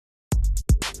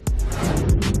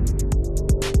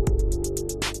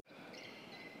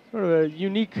Sort of a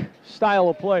unique style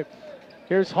of play.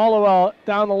 Here's Hollowell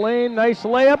down the lane, nice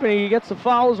layup, and he gets the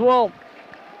foul as well.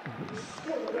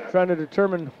 Trying to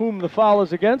determine whom the foul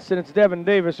is against, and it's Devin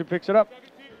Davis who picks it up.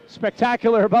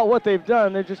 Spectacular about what they've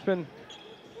done. They've just been,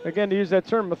 again, to use that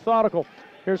term, methodical.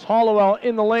 Here's Hollowell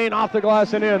in the lane, off the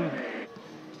glass and in.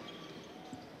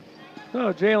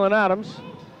 Oh, Jalen Adams.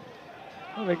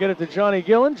 And they get it to Johnny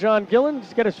Gillen. John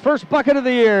Gillen's got his first bucket of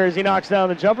the year as he knocks down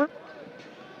the jumper.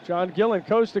 John Gillen,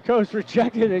 coast to coast,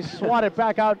 rejected. They swat it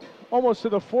back out almost to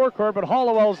the forecourt, but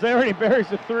Hollowell's there and he buries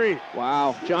the three.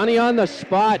 Wow, Johnny on the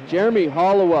spot, Jeremy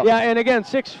Hollowell. Yeah, and again,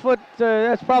 6 foot,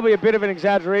 that's probably a bit of an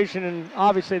exaggeration, and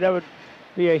obviously that would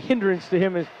be a hindrance to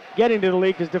him as getting to the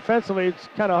league, because defensively it's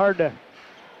kind of hard to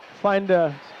find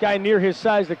a guy near his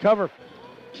size to cover.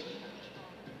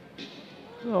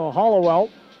 Oh, Hollowell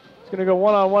is going to go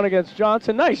one-on-one against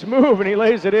Johnson. Nice move, and he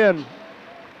lays it in.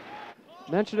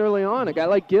 Mentioned early on, a guy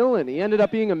like Gillen, he ended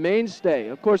up being a mainstay.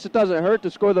 Of course, it doesn't hurt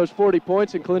to score those 40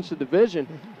 points and clinch the division,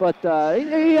 but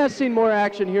he has seen more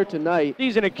action here tonight.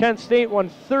 Season at Kent State, won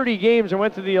 30 games and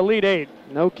went to the Elite Eight.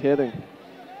 No kidding.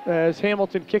 As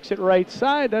Hamilton kicks it right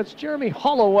side, that's Jeremy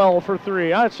Hollowell for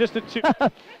three. It's just a two.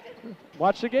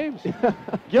 Watch the games.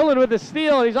 Gillen with the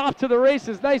steal, he's off to the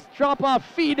races. Nice drop-off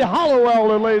feed to Hollowell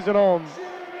who lays it home.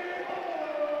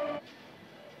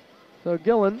 So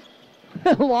Gillen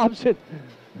lobs it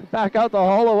back out to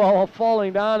Hollowell,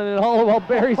 falling down, and then Hollowell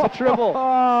buries a triple.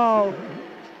 Oh!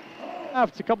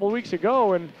 It's a couple of weeks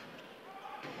ago, and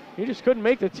he just couldn't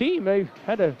make the team. They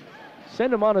had to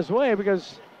send him on his way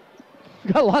because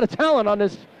he's got a lot of talent on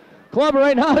this club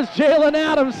right now as Jalen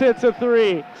Adams hits a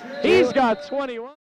three. He's got 21.